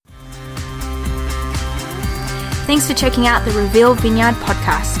Thanks for checking out the Reveal Vineyard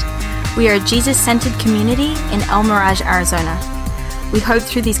podcast. We are a Jesus-centered community in El Mirage, Arizona. We hope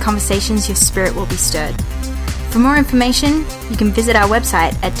through these conversations your spirit will be stirred. For more information, you can visit our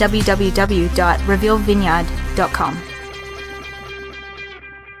website at www.revealvineyard.com.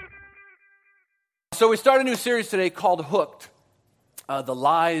 So we start a new series today called Hooked, The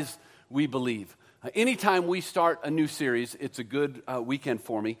Lies We Believe. Anytime we start a new series, it's a good weekend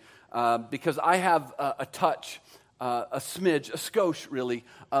for me because I have a touch, a smidge, a skosh really,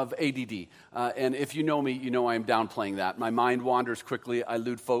 of ADD. And if you know me, you know I'm downplaying that. My mind wanders quickly. I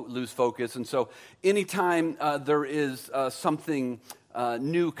lose focus. And so anytime there is something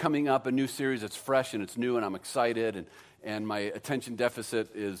new coming up, a new series that's fresh and it's new and I'm excited and my attention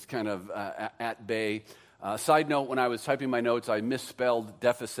deficit is kind of at bay. Side note, when I was typing my notes, I misspelled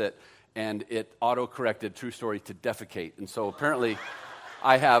deficit and it auto-corrected, true story, to defecate. And so apparently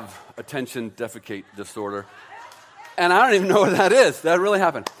I have attention defecate disorder. And I don't even know what that is. That really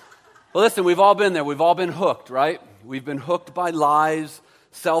happened. Well, listen, we've all been there. We've all been hooked, right? We've been hooked by lies,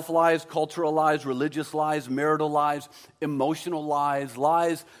 self-lies, cultural lies, religious lies, marital lies, emotional lies,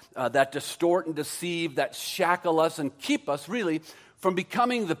 lies that distort and deceive, that shackle us and keep us really from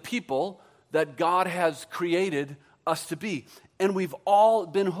becoming the people that God has created us to be. And we've all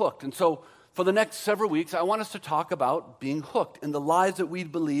been hooked. And so for the next several weeks, I want us to talk about being hooked and the lies that we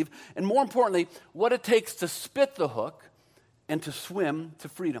believe, and more importantly, what it takes to spit the hook and to swim to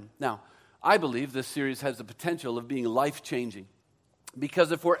freedom. Now, I believe this series has the potential of being life-changing,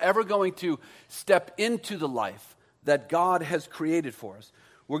 because if we're ever going to step into the life that God has created for us,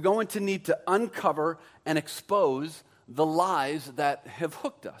 we're going to need to uncover and expose the lies that have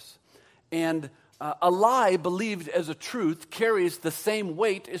hooked us. And a lie believed as a truth carries the same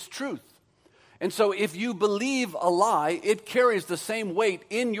weight as truth. And so if you believe a lie, it carries the same weight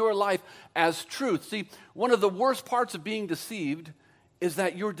in your life as truth. See, one of the worst parts of being deceived is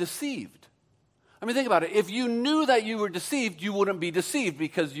that you're deceived. I mean, think about it. If you knew that you were deceived, you wouldn't be deceived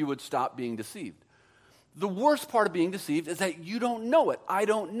because you would stop being deceived. The worst part of being deceived is that you don't know it. I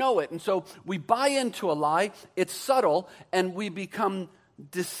don't know it. And so we buy into a lie, it's subtle, and we become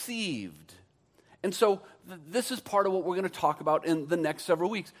deceived. And so this is part of what we're going to talk about in the next several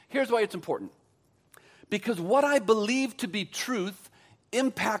weeks. Here's why it's important. Because what I believe to be truth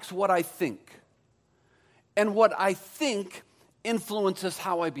impacts what I think. And what I think influences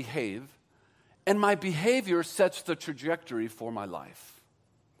how I behave. And my behavior sets the trajectory for my life.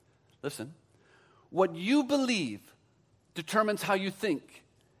 Listen, what you believe determines how you think.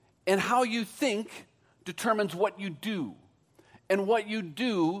 And how you think determines what you do. And what you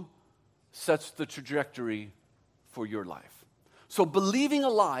do sets the trajectory for your life. So believing a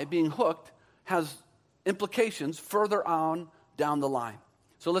lie, being hooked, has implications further on down the line.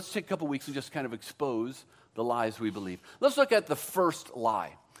 So let's take a couple weeks and just kind of expose the lies we believe. Let's look at the first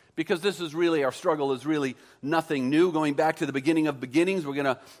lie, because this is really, our struggle is really nothing new. Going back to the beginning of beginnings, we're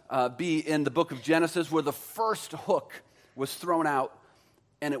going to be in the book of Genesis, where the first hook was thrown out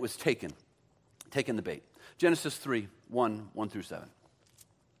and it was taken the bait. Genesis 3, 1 through 7.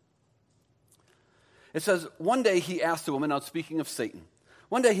 It says, one day he asked the woman, now speaking of Satan,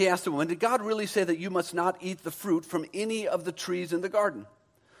 one day he asked the woman, did God really say that you must not eat the fruit from any of the trees in the garden?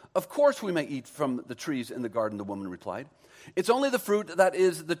 Of course we may eat from the trees in the garden, the woman replied. It's only the fruit that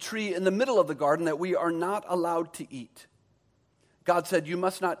is the tree in the middle of the garden that we are not allowed to eat. God said, you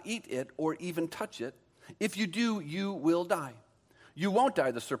must not eat it or even touch it. If you do, you will die. You won't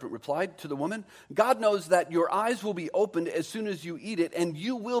die, the serpent replied to the woman. God knows that your eyes will be opened as soon as you eat it, and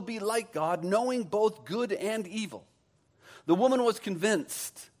you will be like God, knowing both good and evil. The woman was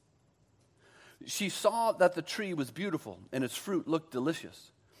convinced. She saw that the tree was beautiful and its fruit looked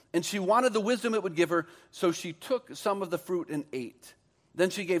delicious. And she wanted the wisdom it would give her, so she took some of the fruit and ate. Then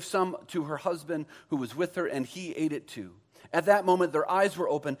she gave some to her husband who was with her, and he ate it too. At that moment, their eyes were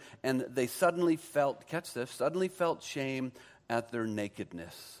open, and they suddenly felt shame at their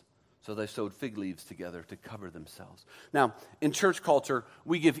nakedness. So they sewed fig leaves together to cover themselves. Now, in church culture,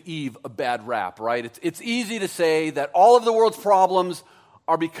 we give Eve a bad rap, right? It's easy to say that all of the world's problems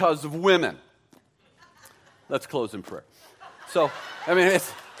are because of women. Let's close in prayer. So, I mean,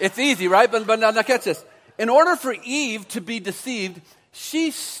 it's easy, right? But now catch this. In order for Eve to be deceived, she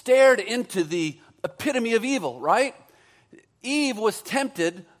stared into the epitome of evil, right? Eve was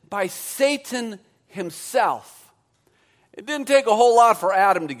tempted by Satan himself. It didn't take a whole lot for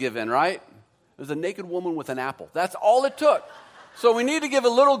Adam to give in, right? It was a naked woman with an apple. That's all it took. So we need to give a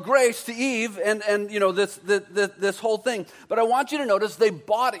little grace to Eve and this whole thing. But I want you to notice they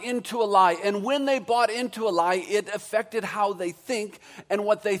bought into a lie. And when they bought into a lie, it affected how they think. And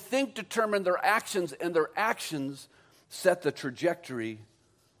what they think determined their actions. And their actions set the trajectory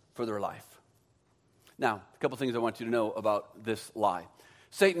for their life. Now, a couple things I want you to know about this lie.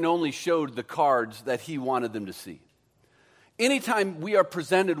 Satan only showed the cards that he wanted them to see. Anytime we are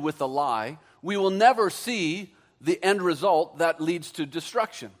presented with a lie, we will never see the end result that leads to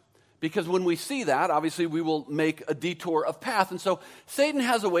destruction. Because when we see that, obviously we will make a detour of path. And so Satan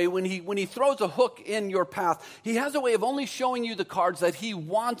has a way, when he throws a hook in your path, he has a way of only showing you the cards that he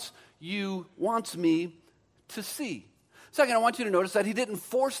wants me to see. Second, I want you to notice that he didn't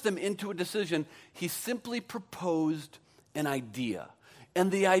force them into a decision. He simply proposed an idea.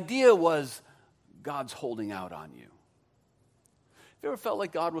 And the idea was, God's holding out on you. Have you ever felt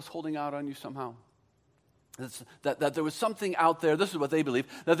like God was holding out on you somehow? That there was something out there, this is what they believe,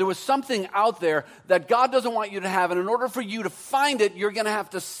 that there was something out there that God doesn't want you to have, and in order for you to find it, you're going to have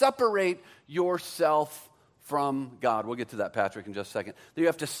to separate yourself from God. We'll get to that, Patrick, in just a second. You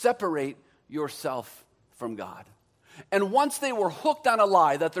have to separate yourself from God. And once they were hooked on a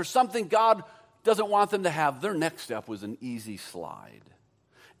lie, that there's something God doesn't want them to have, their next step was an easy slide.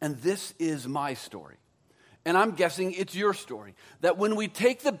 And this is my story. And I'm guessing it's your story. That when we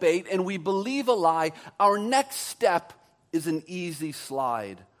take the bait and we believe a lie, our next step is an easy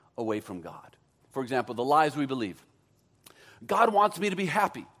slide away from God. For example, the lies we believe. God wants me to be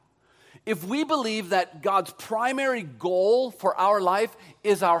happy. If we believe that God's primary goal for our life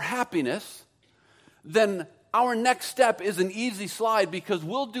is our happiness, then our next step is an easy slide because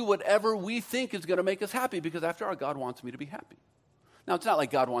we'll do whatever we think is going to make us happy because after all, God wants me to be happy. Now, it's not like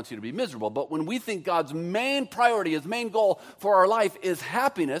God wants you to be miserable, but when we think God's main priority, his main goal for our life is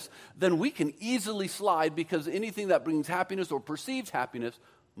happiness, then we can easily slide because anything that brings happiness or perceived happiness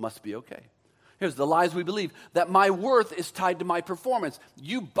must be okay. Here's the lies we believe, that my worth is tied to my performance.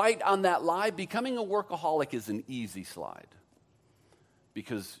 You bite on that lie, becoming a workaholic is an easy slide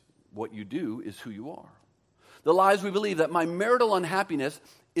because what you do is who you are. The lies we believe, that my marital unhappiness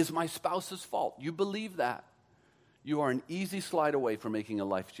is my spouse's fault. You believe that. You are an easy slide away from making a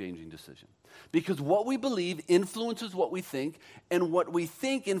life-changing decision. Because what we believe influences what we think, and what we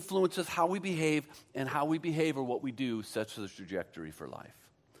think influences how we behave, and how we behave or what we do sets the trajectory for life.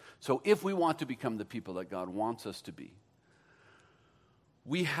 So if we want to become the people that God wants us to be,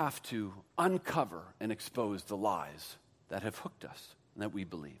 we have to uncover and expose the lies that have hooked us and that we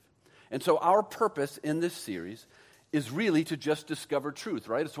believe. And so our purpose in this series is really to just discover truth,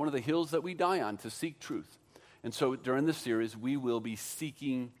 right? It's one of the hills that we die on, to seek truth. And so during this series, we will be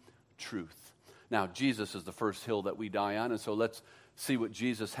seeking truth. Now, Jesus is the first hill that we die on, and so let's see what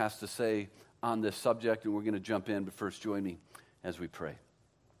Jesus has to say on this subject, and we're going to jump in, but first join me as we pray.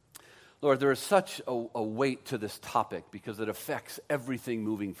 Lord, there is such a weight to this topic because it affects everything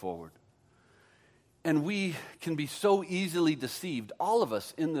moving forward. And we can be so easily deceived, all of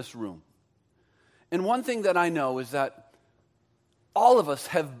us in this room. And one thing that I know is that all of us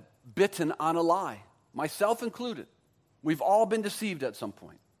have bitten on a lie. Myself included. We've all been deceived at some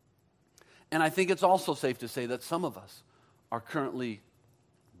point. And I think it's also safe to say that some of us are currently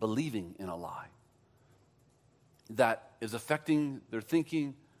believing in a lie that is affecting their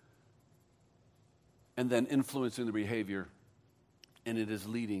thinking and then influencing their behavior, and it is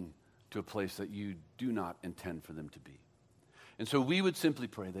leading to a place that you do not intend for them to be. And so we would simply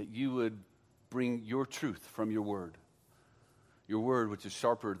pray that you would bring your truth from your word which is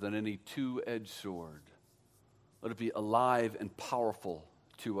sharper than any two-edged sword. Let it be alive and powerful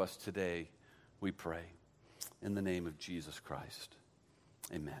to us today, we pray. In the name of Jesus Christ,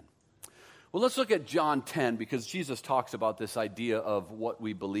 amen. Well, let's look at John 10 because Jesus talks about this idea of what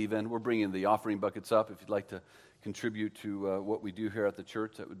we believe in. We're bringing the offering buckets up. If you'd like to contribute to what we do here at the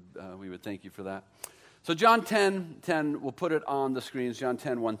church, we would thank you for that. So John 10, we'll put it on the screens, John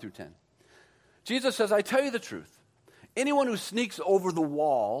 10, 1 through 10. Jesus says, I tell you the truth. Anyone who sneaks over the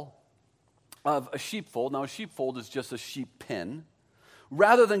wall of a sheepfold, now a sheepfold is just a sheep pen,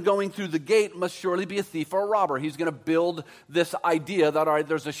 rather than going through the gate must surely be a thief or a robber. He's going to build this idea that, all right,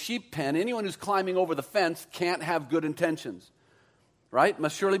 there's a sheep pen. Anyone who's climbing over the fence can't have good intentions, right?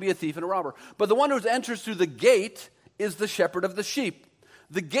 Must surely be a thief and a robber. But the one who enters through the gate is the shepherd of the sheep.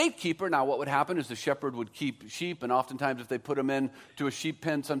 The gatekeeper, now what would happen is the shepherd would keep sheep, and oftentimes if they put them into a sheep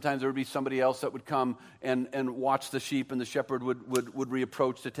pen, sometimes there would be somebody else that would come and watch the sheep, and the shepherd would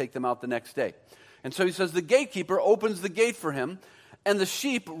reapproach to take them out the next day. And so he says the gatekeeper opens the gate for him, and the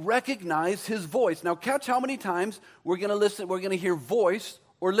sheep recognize his voice. Now catch how many times we're going to listen, we're going to hear voice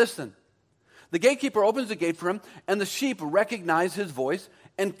or listen. The gatekeeper opens the gate for him, and the sheep recognize his voice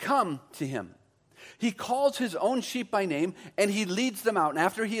and come to him. He calls his own sheep by name, and he leads them out. And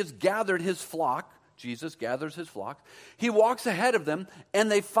after he has gathered his flock, Jesus gathers his flock, he walks ahead of them,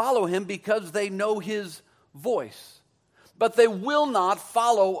 and they follow him because they know his voice. But they will not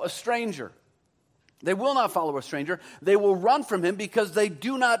follow a stranger. They will not follow a stranger. They will run from him because they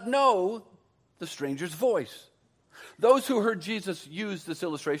do not know the stranger's voice. Those who heard Jesus use this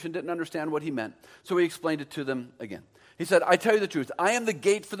illustration didn't understand what he meant, so he explained it to them again. He said, I tell you the truth, I am the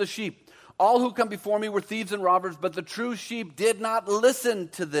gate for the sheep. All who come before me were thieves and robbers, but the true sheep did not listen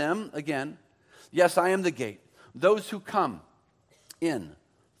to them. Again, yes, I am the gate. Those who come in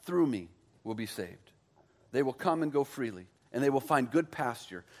through me will be saved. They will come and go freely, and they will find good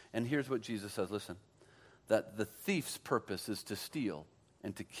pasture. And here's what Jesus says, listen, that the thief's purpose is to steal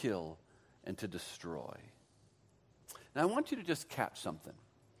and to kill and to destroy. Now, I want you to just catch something.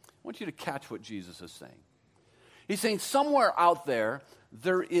 I want you to catch what Jesus is saying. He's saying somewhere out there,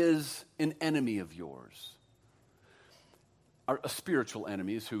 there is an enemy of yours. A spiritual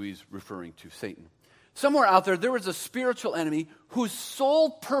enemy is who he's referring to, Satan. Somewhere out there, there is a spiritual enemy whose sole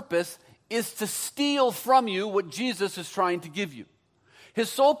purpose is to steal from you what Jesus is trying to give you. His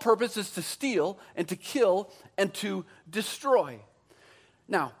sole purpose is to steal and to kill and to destroy.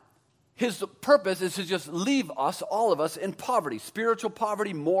 Now, his purpose is to just leave us, all of us, in poverty. Spiritual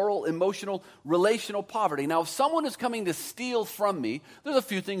poverty, moral, emotional, relational poverty. Now, if someone is coming to steal from me, there's a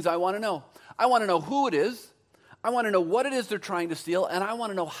few things I want to know. I want to know who it is. I want to know what it is they're trying to steal. And I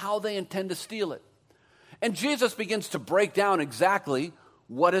want to know how they intend to steal it. And Jesus begins to break down exactly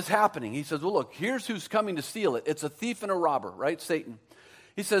what is happening. He says, well, look, here's who's coming to steal it. It's a thief and a robber, right? Satan.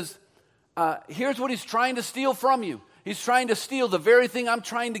 He says, here's what he's trying to steal from you. He's trying to steal the very thing I'm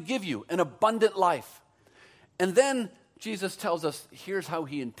trying to give you, an abundant life. And then Jesus tells us, here's how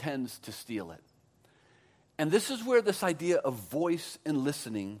he intends to steal it. And this is where this idea of voice and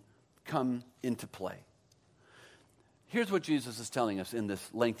listening come into play. Here's what Jesus is telling us in this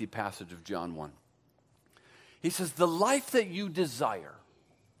lengthy passage of John 1. He says, the life that you desire.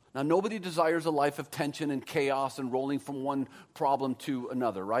 Now, nobody desires a life of tension and chaos and rolling from one problem to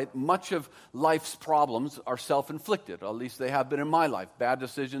another, right? Much of life's problems are self-inflicted, or at least they have been in my life. Bad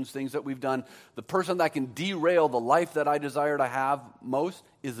decisions, things that we've done. The person that can derail the life that I desire to have most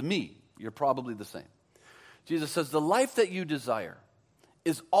is me. You're probably the same. Jesus says, the life that you desire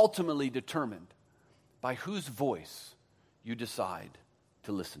is ultimately determined by whose voice you decide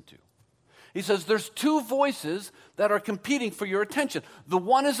to listen to. He says there's two voices that are competing for your attention. The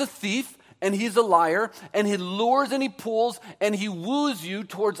one is a thief, and he's a liar, and he lures and he pulls, and he woos you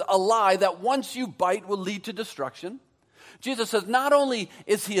towards a lie that once you bite will lead to destruction. Jesus says not only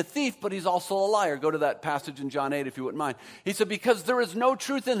is he a thief, but he's also a liar. Go to that passage in John 8 if you wouldn't mind. He said, because there is no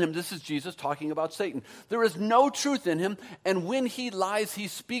truth in him. This is Jesus talking about Satan. There is no truth in him, and when he lies, he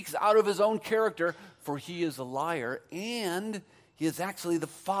speaks out of his own character, for he is a liar, and he is actually the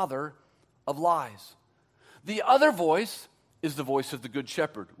father of lies. The other voice is the voice of the Good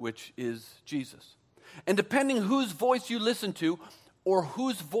Shepherd, which is Jesus. And depending whose voice you listen to, or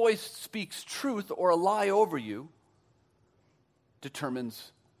whose voice speaks truth or a lie over you,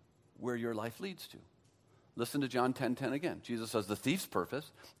 determines where your life leads to. Listen to John 10:10 again. Jesus says, the thief's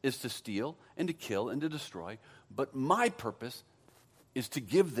purpose is to steal and to kill and to destroy, but my purpose is to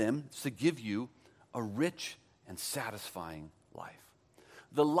give you a rich and satisfying life.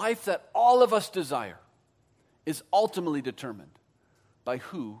 The life that all of us desire is ultimately determined by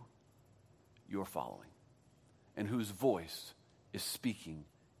who you're following and whose voice is speaking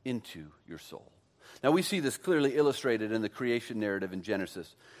into your soul. Now, we see this clearly illustrated in the creation narrative in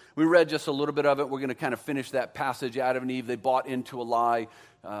Genesis. We read just a little bit of it. We're going to kind of finish that passage. Adam and Eve, they bought into a lie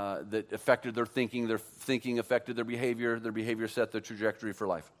that affected their thinking. Their thinking affected their behavior set their trajectory for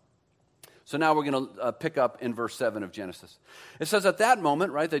life. So now we're going to pick up in verse 7 of Genesis. It says, at that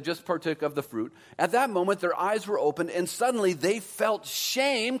moment, right, they just partook of the fruit. At that moment, their eyes were opened, and suddenly they felt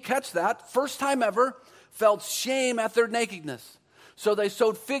shame. Catch that. First time ever, felt shame at their nakedness. So they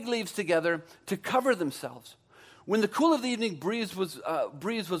sewed fig leaves together to cover themselves. When the cool of the evening breeze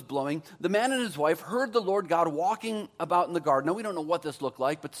was blowing, the man and his wife heard the Lord God walking about in the garden. Now, we don't know what this looked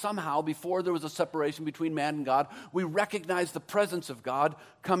like, but somehow, before there was a separation between man and God, we recognized the presence of God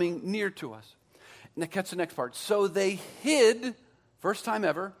coming near to us. Now, catch the next part. So they hid, first time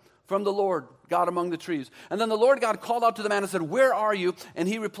ever, from the Lord God among the trees. And then the Lord God called out to the man and said, where are you? And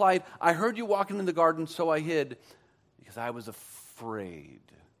he replied, I heard you walking in the garden, so I hid, because I was afraid.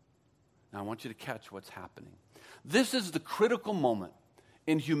 Now, I want you to catch what's happening. This is the critical moment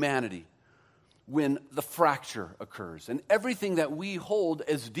in humanity when the fracture occurs. And everything that we hold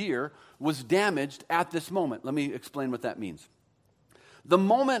as dear was damaged at this moment. Let me explain what that means. The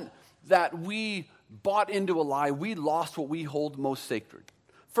moment that we bought into a lie, we lost what we hold most sacred.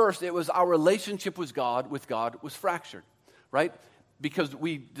 First, it was our relationship with God was fractured, right? Because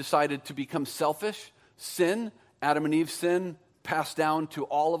we decided to become selfish. Sin, Adam and Eve sin, passed down to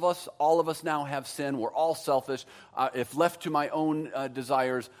all of us. All of us now have sin. We're all selfish. If left to my own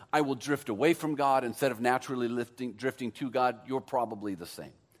desires, I will drift away from God instead of naturally drifting to God. You're probably the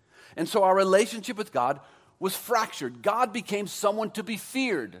same. And so our relationship with God was fractured. God became someone to be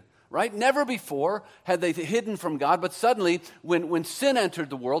feared, right? Never before had they hidden from God, but suddenly, when sin entered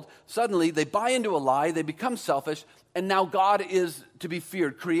the world, suddenly they buy into a lie, they become selfish, and now God is to be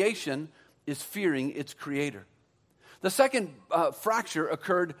feared. Creation is fearing its creator. The second fracture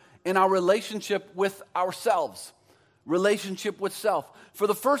occurred in our relationship with ourselves, relationship with self. For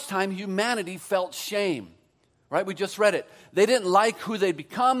the first time, humanity felt shame, right? We just read it. They didn't like who they'd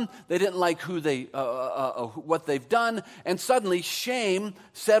become. They didn't like what they've done. And suddenly, shame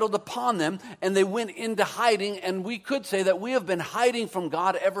settled upon them, and they went into hiding. And we could say that we have been hiding from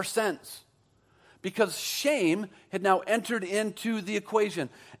God ever since, because shame had now entered into the equation.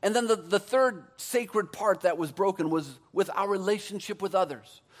 And then the third sacred part that was broken was with our relationship with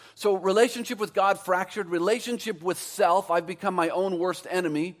others. So relationship with God fractured, relationship with self, I've become my own worst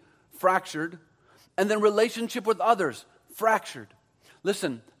enemy, fractured, and then relationship with others, fractured.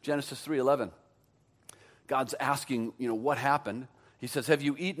 Listen, Genesis 3:11. God's asking, what happened? He says, have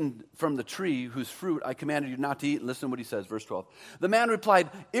you eaten from the tree whose fruit I commanded you not to eat? Listen to what he says, verse 12. The man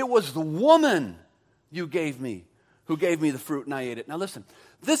replied, it was the woman you gave me, who gave me the fruit, and I ate it. Now listen,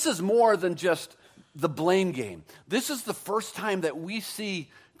 this is more than just the blame game. This is the first time that we see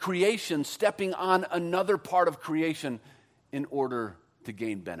creation stepping on another part of creation in order to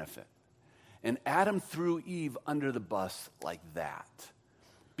gain benefit. And Adam threw Eve under the bus like that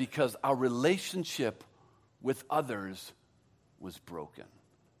because our relationship with others was broken.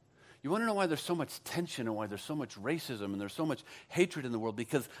 You want to know why there's so much tension and why there's so much racism and there's so much hatred in the world?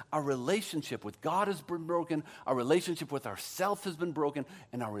 Because our relationship with God has been broken, our relationship with ourselves has been broken,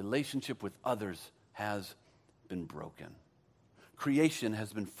 and our relationship with others has been broken. Creation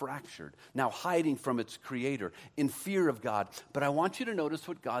has been fractured, now hiding from its creator in fear of God. But I want you to notice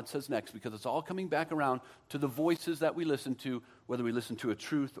what God says next, because it's all coming back around to the voices that we listen to, whether we listen to a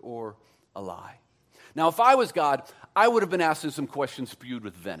truth or a lie. Now, if I was God, I would have been asking some questions spewed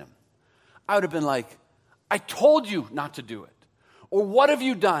with venom. I would have been like, I told you not to do it. Or what have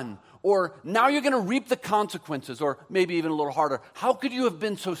you done? Or now you're going to reap the consequences. Or maybe even a little harder, how could you have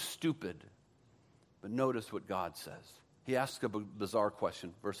been so stupid? But notice what God says. He asks a bizarre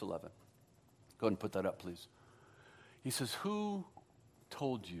question, verse 11. Go ahead and put that up, please. He says, who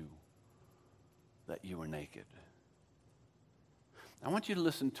told you that you were naked? I want you to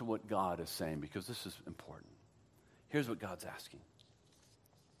listen to what God is saying, because this is important. Here's what God's asking.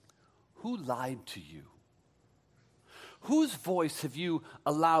 Who lied to you? Whose voice have you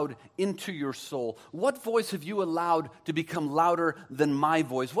allowed into your soul? What voice have you allowed to become louder than my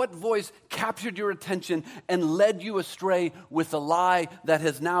voice? What voice captured your attention and led you astray with a lie that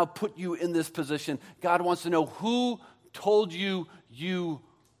has now put you in this position? God wants to know, who told you you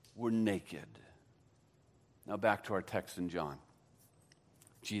were naked? Now back to our text in John.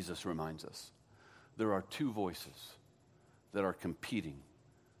 Jesus reminds us there are two voices that are competing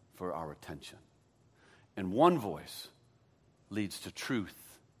for our attention. And one voice leads to truth,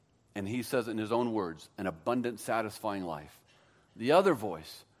 and he says it in his own words, an abundant, satisfying life. The other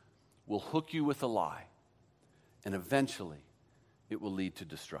voice will hook you with a lie, and eventually it will lead to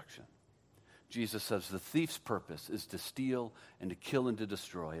destruction. Jesus says the thief's purpose is to steal and to kill and to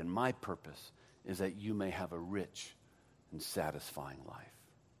destroy, and my purpose is that you may have a rich and satisfying life.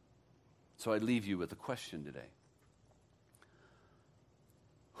 So I leave you with a question today.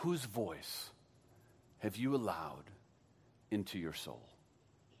 Whose voice have you allowed into your soul?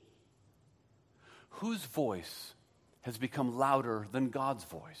 Whose voice has become louder than God's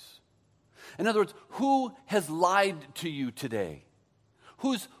voice? In other words, who has lied to you today?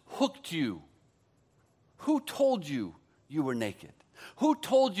 Who's hooked you? Who told you you were naked? Who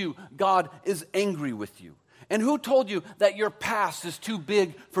told you God is angry with you? And who told you that your past is too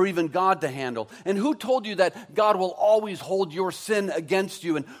big for even God to handle? And who told you that God will always hold your sin against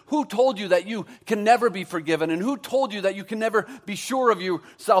you? And who told you that you can never be forgiven? And who told you that you can never be sure of your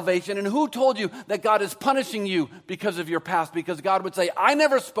salvation? And who told you that God is punishing you because of your past? Because God would say, I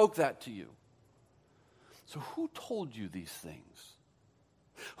never spoke that to you. So who told you these things?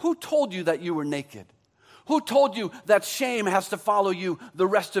 Who told you that you were naked? Who told you that shame has to follow you the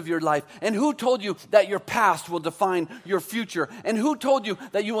rest of your life? And who told you that your past will define your future? And who told you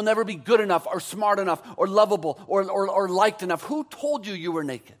that you will never be good enough or smart enough or lovable or liked enough? Who told you you were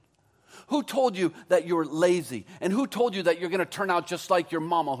naked? Who told you that you were lazy? And who told you that you're going to turn out just like your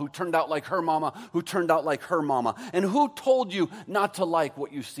mama, who turned out like her mama, who turned out like her mama? And who told you not to like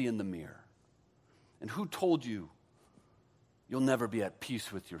what you see in the mirror? And who told you you'll never be at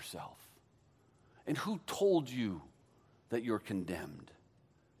peace with yourself? And who told you that you're condemned?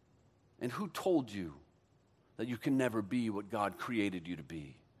 And who told you that you can never be what God created you to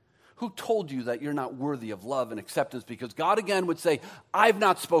be? Who told you that you're not worthy of love and acceptance? Because God again would say, I've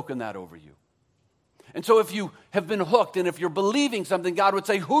not spoken that over you. And so if you have been hooked and if you're believing something, God would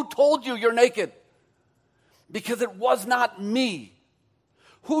say, who told you you're naked? Because it was not me.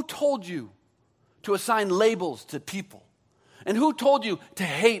 Who told you to assign labels to people? And who told you to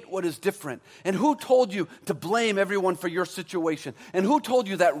hate what is different? And who told you to blame everyone for your situation? And who told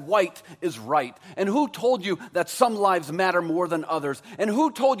you that white is right? And who told you that some lives matter more than others? And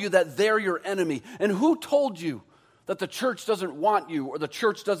who told you that they're your enemy? And who told you that the church doesn't want you or the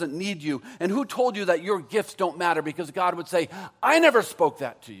church doesn't need you? And who told you that your gifts don't matter? Because God would say, I never spoke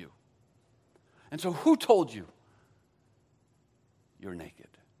that to you. And so who told you you're naked?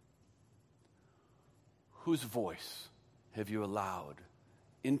 Whose voice have you allowed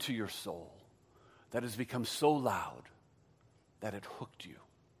into your soul that has become so loud that it hooked you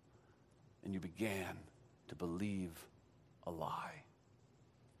and you began to believe a lie?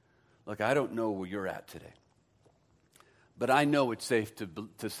 Look, I don't know where you're at today, but I know it's safe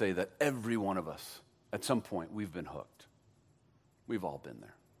to say that every one of us, at some point, we've been hooked. We've all been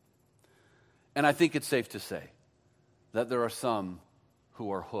there. And I think it's safe to say that there are some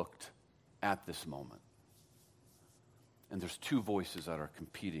who are hooked at this moment. And there's two voices that are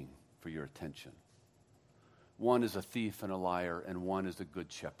competing for your attention. One is a thief and a liar, and one is a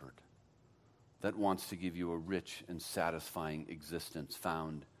good shepherd that wants to give you a rich and satisfying existence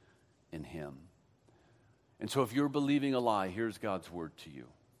found in him. And so if you're believing a lie, here's God's word to you.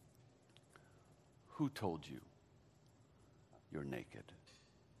 Who told you you're naked?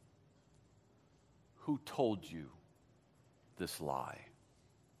 Who told you this lie?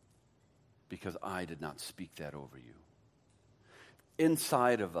 Because I did not speak that over you.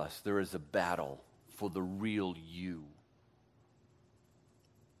 Inside of us, there is a battle for the real you.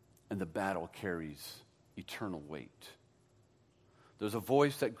 And the battle carries eternal weight. There's a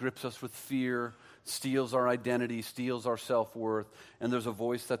voice that grips us with fear, steals our identity, steals our self-worth. And there's a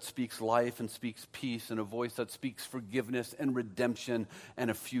voice that speaks life and speaks peace, and a voice that speaks forgiveness and redemption and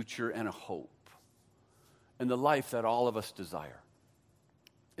a future and a hope. And the life that all of us desire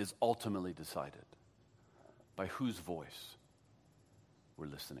is ultimately decided by whose voice we're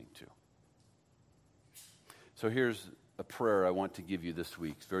listening to. So here's a prayer I want to give you this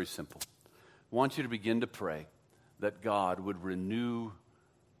week. It's very simple. I want you to begin to pray that God would renew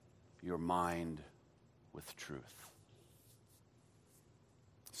your mind with truth.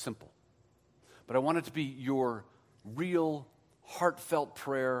 Simple. But I want it to be your real, heartfelt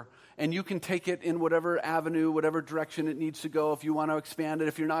prayer, and you can take it in whatever avenue, whatever direction it needs to go. If you want to expand it,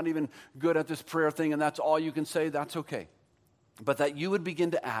 if you're not even good at this prayer thing and that's all you can say, that's okay. But that you would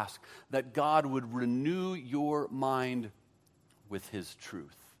begin to ask that God would renew your mind with his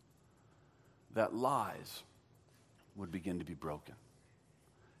truth. That lies would begin to be broken.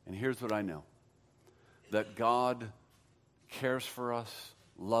 And here's what I know. That God cares for us,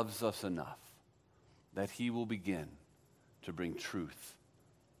 loves us enough, that he will begin to bring truth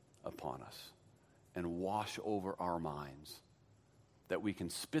upon us and wash over our minds, that we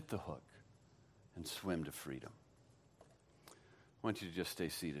can spit the hook and swim to freedom. I want you to just stay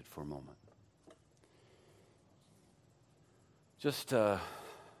seated for a moment. Just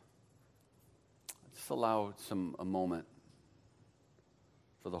allow a moment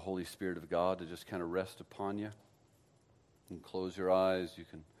for the Holy Spirit of God to just kind of rest upon you. You can close your eyes. You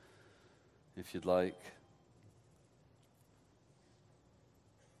can, if you'd like.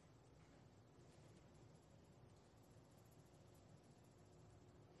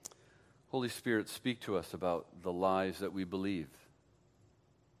 Holy Spirit, speak to us about the lies that we believe.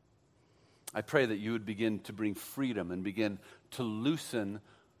 I pray that you would begin to bring freedom and begin to loosen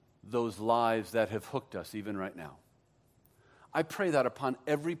those lies that have hooked us even right now. I pray that upon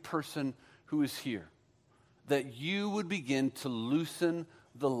every person who is here, that you would begin to loosen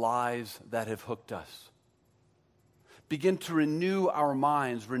the lies that have hooked us. Begin to renew our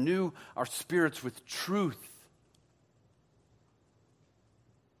minds, renew our spirits with truth.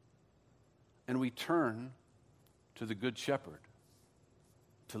 And we turn to the Good Shepherd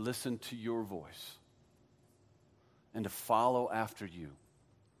to listen to your voice and to follow after you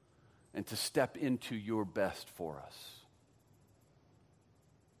and to step into your best for us.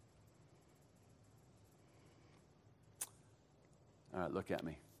 All right, look at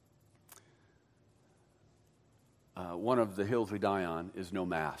me. One of the hills we die on is no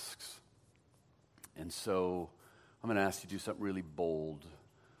masks. And so I'm going to ask you to do something really bold.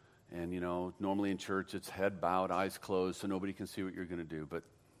 And, normally in church it's head bowed, eyes closed, so nobody can see what you're going to do. But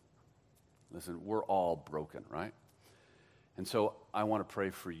listen, we're all broken, right? And so I want to pray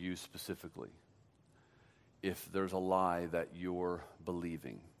for you specifically. If there's a lie that you're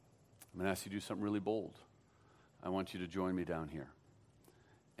believing, I'm going to ask you to do something really bold. I want you to join me down here.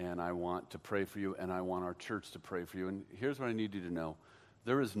 And I want to pray for you, and I want our church to pray for you. And here's what I need you to know.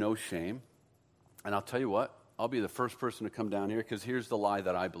 There is no shame. And I'll tell you what, I'll be the first person to come down here, because here's the lie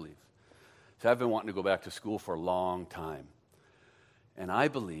that I believe. So I've been wanting to go back to school for a long time. And I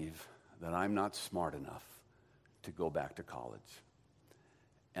believe that I'm not smart enough to go back to college.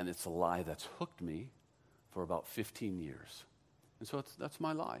 And it's a lie that's hooked me for about 15 years. And so that's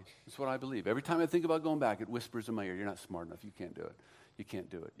my lie. It's what I believe. Every time I think about going back, it whispers in my ear, you're not smart enough, you can't do it. You can't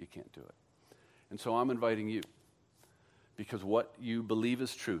do it. You can't do it. And so I'm inviting you, because what you believe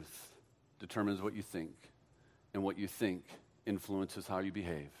is truth determines what you think, and what you think influences how you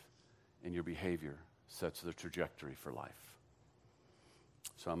behave, and your behavior sets the trajectory for life.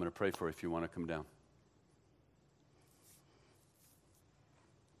 So I'm going to pray for you if you want to come down.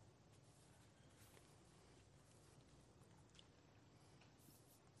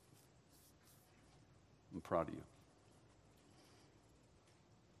 I'm proud of you.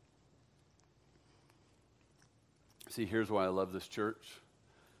 See, here's why I love this church.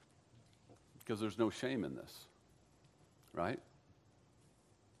 Because there's no shame in this, right?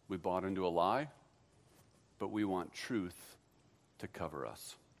 We bought into a lie, but we want truth to cover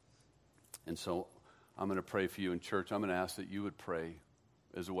us. And so I'm going to pray for you in church. I'm going to ask that you would pray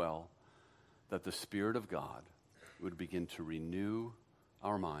as well, that the Spirit of God would begin to renew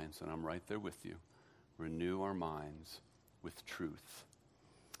our minds, and I'm right there with you, renew our minds with truth.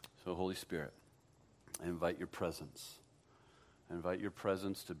 So Holy Spirit, I invite your presence. I invite your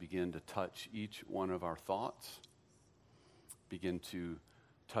presence to begin to touch each one of our thoughts, begin to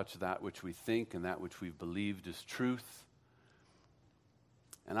touch that which we think and that which we've believed is truth.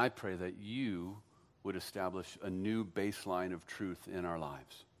 And I pray that you would establish a new baseline of truth in our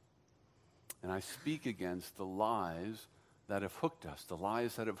lives. And I speak against the lies that have hooked us, the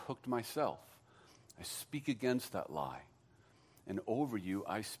lies that have hooked myself. I speak against that lie. And over you,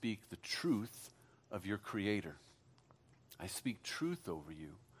 I speak the truth of your Creator. I speak truth over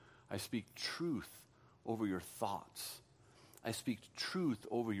you. I speak truth over your thoughts. I speak truth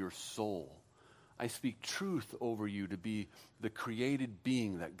over your soul. I speak truth over you to be the created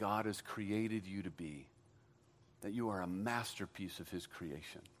being that God has created you to be, that you are a masterpiece of His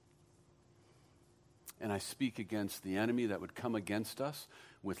creation. And I speak against the enemy that would come against us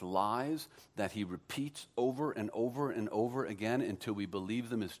with lies that he repeats over and over and over again until we believe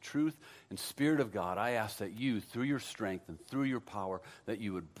them as truth. And Spirit of God, I ask that you, through your strength and through your power, that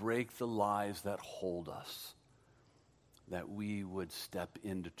you would break the lies that hold us, that we would step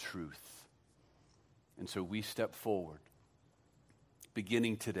into truth. And so we step forward,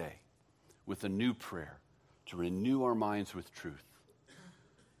 beginning today, with a new prayer to renew our minds with truth.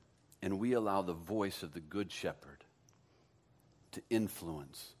 And we allow the voice of the Good Shepherd to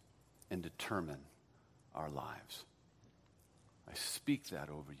influence and determine our lives. I speak that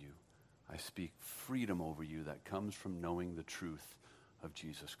over you. I speak freedom over you that comes from knowing the truth of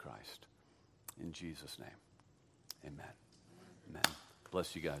Jesus Christ. In Jesus' name, amen. Amen.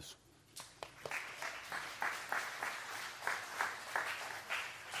 Bless you guys.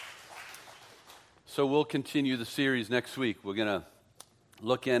 So we'll continue the series next week. We're going to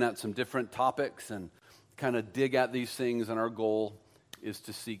look in at some different topics and kind of dig at these things, and our goal is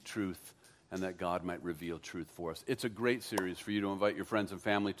to seek truth and that God might reveal truth for us. It's a great series for you to invite your friends and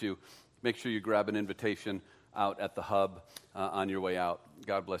family to. Make sure you grab an invitation out at the hub on your way out.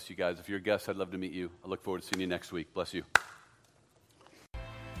 God bless you guys. If you're a guest, I'd love to meet you. I look forward to seeing you next week. Bless you.